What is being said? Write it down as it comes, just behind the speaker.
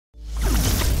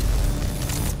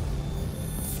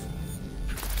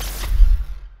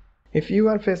If you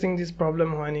are facing this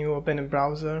problem when you open a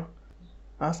browser,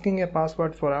 asking a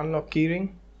password for unlock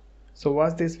keyring, so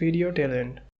watch this video till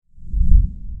end.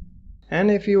 And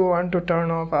if you want to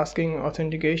turn off asking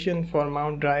authentication for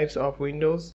mount drives of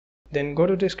Windows, then go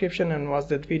to description and watch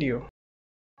that video.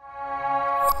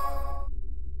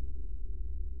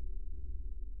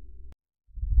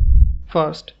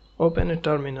 First, open a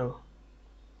terminal.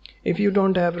 If you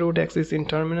don't have root access in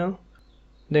terminal,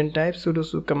 then type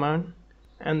sudo command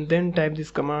and then type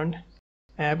this command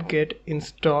apt-get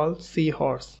install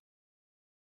chorus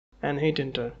and hit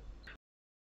enter.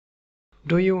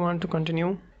 Do you want to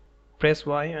continue? Press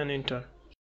Y and enter.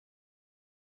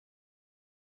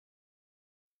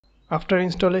 After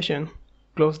installation,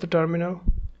 close the terminal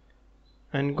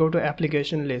and go to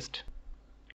application list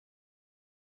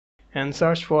and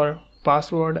search for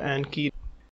password and key.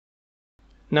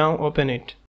 Now open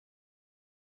it.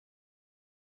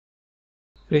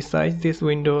 Resize this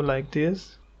window like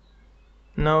this.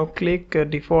 Now click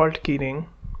default keyring.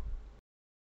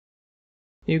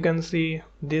 You can see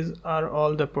these are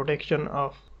all the protection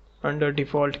of under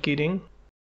default keyring.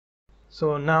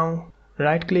 So now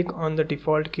right click on the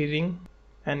default keyring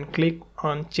and click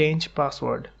on change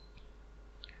password.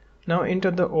 Now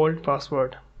enter the old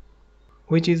password,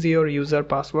 which is your user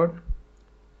password,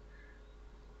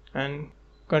 and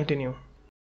continue.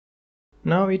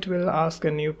 Now it will ask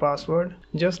a new password.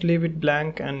 Just leave it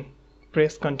blank and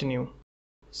press continue.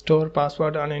 Store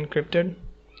password unencrypted.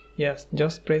 Yes,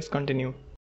 just press continue.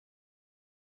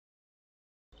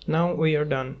 Now we are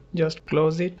done. Just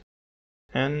close it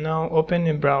and now open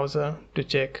a browser to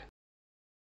check.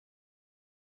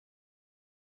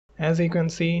 As you can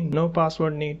see, no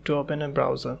password need to open a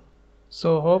browser.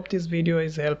 So hope this video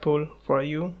is helpful for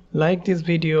you. Like this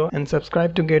video and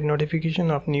subscribe to get notification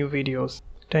of new videos.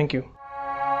 Thank you.